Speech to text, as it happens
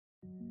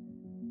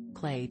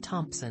Klay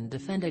Thompson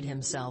defended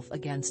himself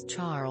against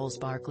Charles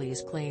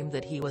Barkley's claim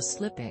that he was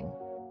slipping.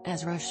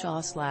 Ezra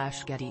Shaw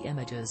 / Getty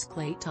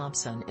ImagesKlay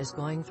Thompson is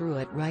going through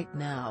it right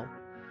now.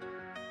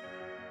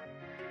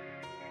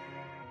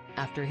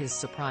 After his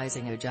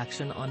surprising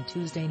ejection on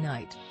Tuesday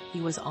night,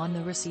 he was on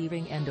the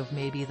receiving end of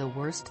maybe the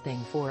worst thing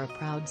for a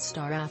proud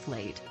star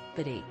athlete,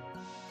 but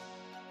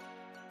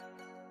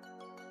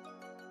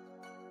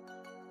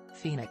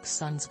Phoenix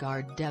Suns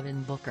guard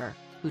Devin Booker,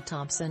 who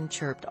Thompson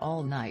chirped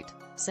all night,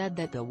 said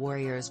that the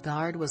Warriors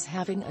guard was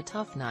having a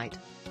tough night.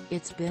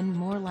 It's been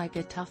more like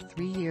a tough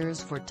 3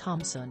 years for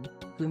Thompson,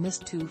 who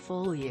missed 2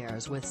 full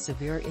years with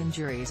severe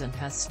injuries and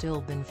has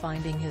still been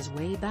finding his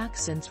way back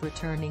since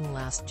returning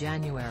last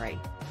January.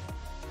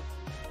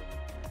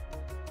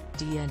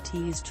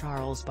 TNT's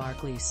Charles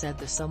Barkley said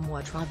the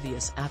somewhat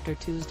obvious after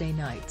Tuesday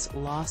night's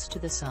loss to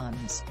the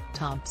Suns,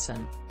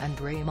 Thompson and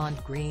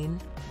Draymond Green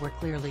were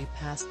clearly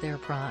past their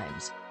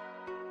primes.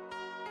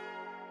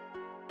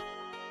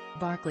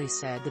 Barkley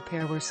said the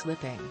pair were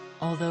slipping,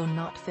 although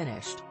not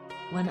finished.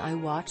 "When I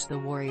watch the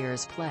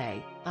Warriors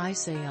play, I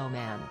say oh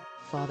man,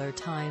 father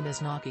time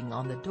is knocking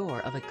on the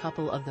door of a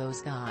couple of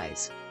those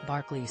guys,"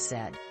 Barkley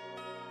said.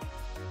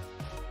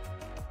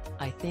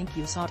 "I think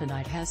you saw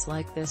tonight has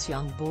like this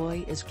young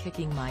boy is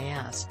kicking my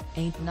ass,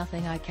 ain't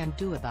nothing I can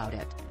do about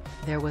it.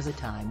 There was a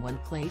time when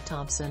Klay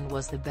Thompson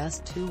was the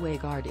best two-way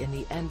guard in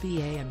the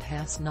NBA and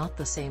has not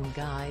the same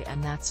guy,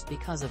 and that's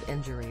because of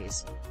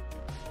injuries.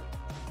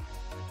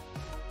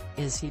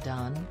 Is he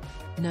done?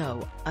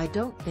 No, I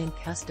don't think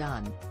he's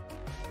done.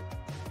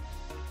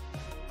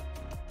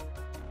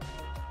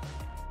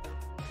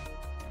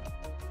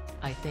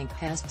 I think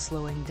he's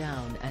slowing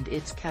down and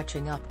it's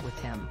catching up with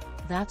him,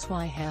 that's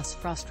why he's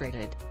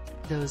frustrated."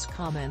 Those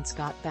comments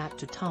got back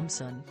to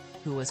Thompson,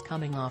 who was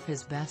coming off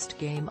his best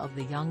game of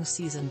the young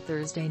season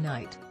Thursday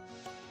night.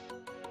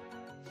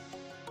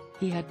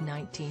 He had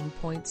 19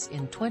 points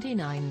in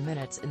 29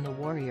 minutes in the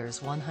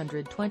Warriors'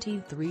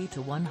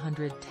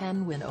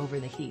 123-110 win over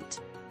the Heat.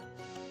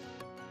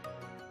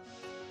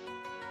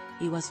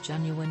 He was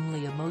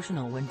genuinely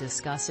emotional when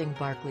discussing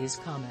Barkley's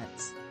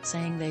comments,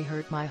 saying they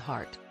hurt my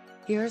heart.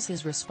 Here's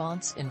his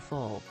response in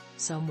full: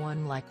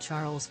 "Someone like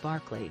Charles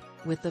Barkley,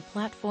 with the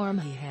platform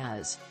he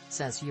has,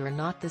 says you're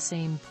not the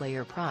same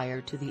player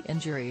prior to the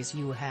injuries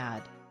you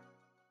had.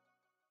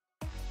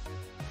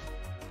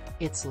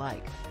 It's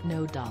like,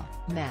 no duh,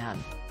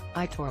 man.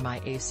 I tore my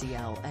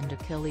ACL and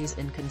Achilles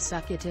in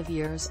consecutive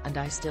years and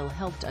I still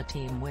helped a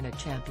team win a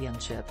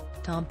championship,"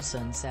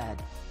 Thompson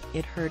said.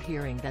 "It hurt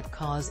hearing that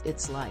cause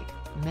it's like,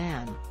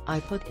 man, I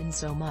put in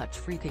so much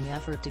freaking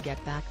effort to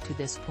get back to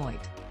this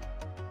point.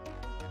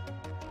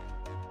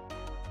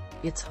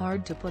 It's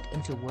hard to put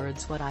into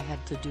words what I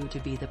had to do to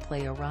be the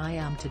player I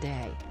am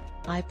today.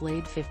 I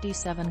played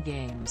 57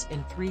 games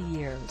in 3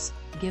 years,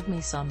 give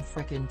me some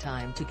frickin'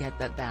 time to get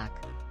that back."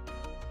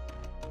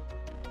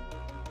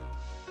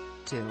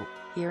 To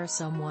hear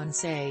someone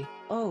say,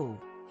 "Oh,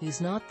 he's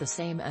not the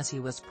same as he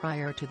was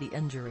prior to the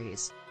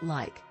injuries,"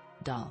 like,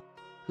 duh.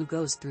 Who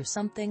goes through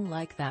something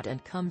like that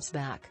and comes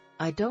back?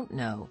 I don't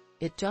know,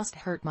 it just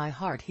hurt my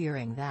heart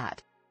hearing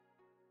that.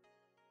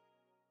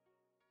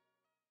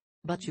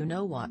 But you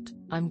know what,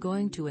 I'm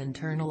going to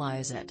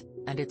internalize it,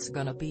 and it's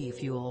gonna be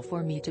fuel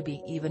for me to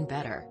be even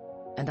better.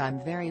 And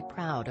I'm very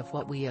proud of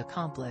what we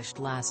accomplished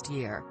last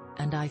year,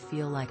 and I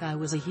feel like I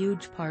was a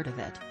huge part of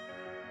it.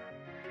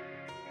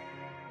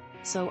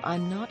 So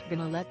I'm not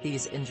gonna let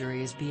these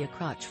injuries be a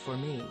crutch for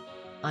me.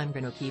 I'm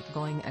gonna keep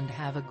going and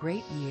have a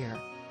great year.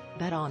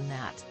 Bet on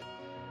that."